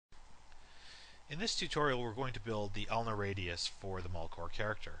In this tutorial we're going to build the ulnar radius for the Mulcore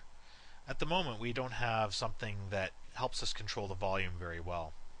character. At the moment we don't have something that helps us control the volume very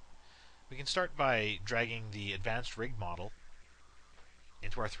well. We can start by dragging the advanced rig model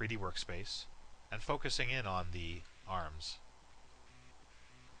into our 3D workspace and focusing in on the arms.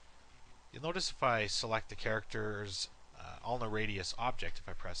 You'll notice if I select the character's ulna radius object, if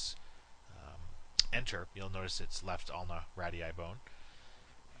I press enter, you'll notice it's left ulna radii bone.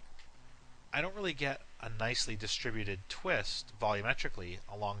 I don't really get a nicely distributed twist volumetrically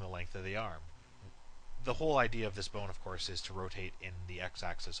along the length of the arm. The whole idea of this bone, of course, is to rotate in the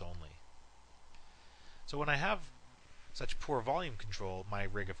x-axis only. So when I have such poor volume control, my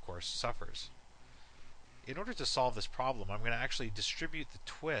rig, of course, suffers. In order to solve this problem, I'm going to actually distribute the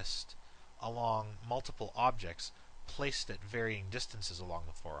twist along multiple objects placed at varying distances along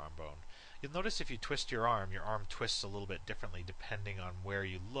the forearm bone. You'll notice if you twist your arm twists a little bit differently depending on where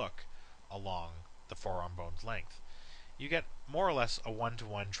you look along the forearm bone's length. You get more or less a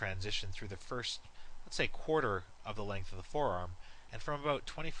one-to-one transition through the first, let's say, quarter of the length of the forearm, and from about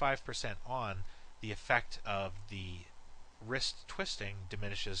 25% on, the effect of the wrist twisting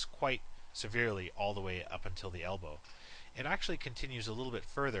diminishes quite severely all the way up until the elbow. It actually continues a little bit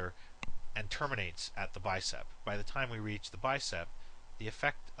further and terminates at the bicep. By the time we reach the bicep, the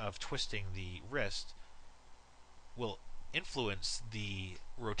effect of twisting the wrist will influence the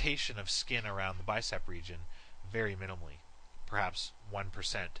rotation of skin around the bicep region very minimally, perhaps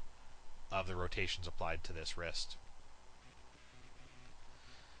 1% of the rotations applied to this wrist.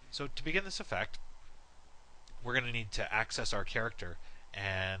 So to begin this effect, we're going to need to access our character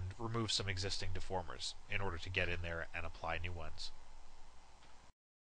and remove some existing deformers in order to get in there and apply new ones.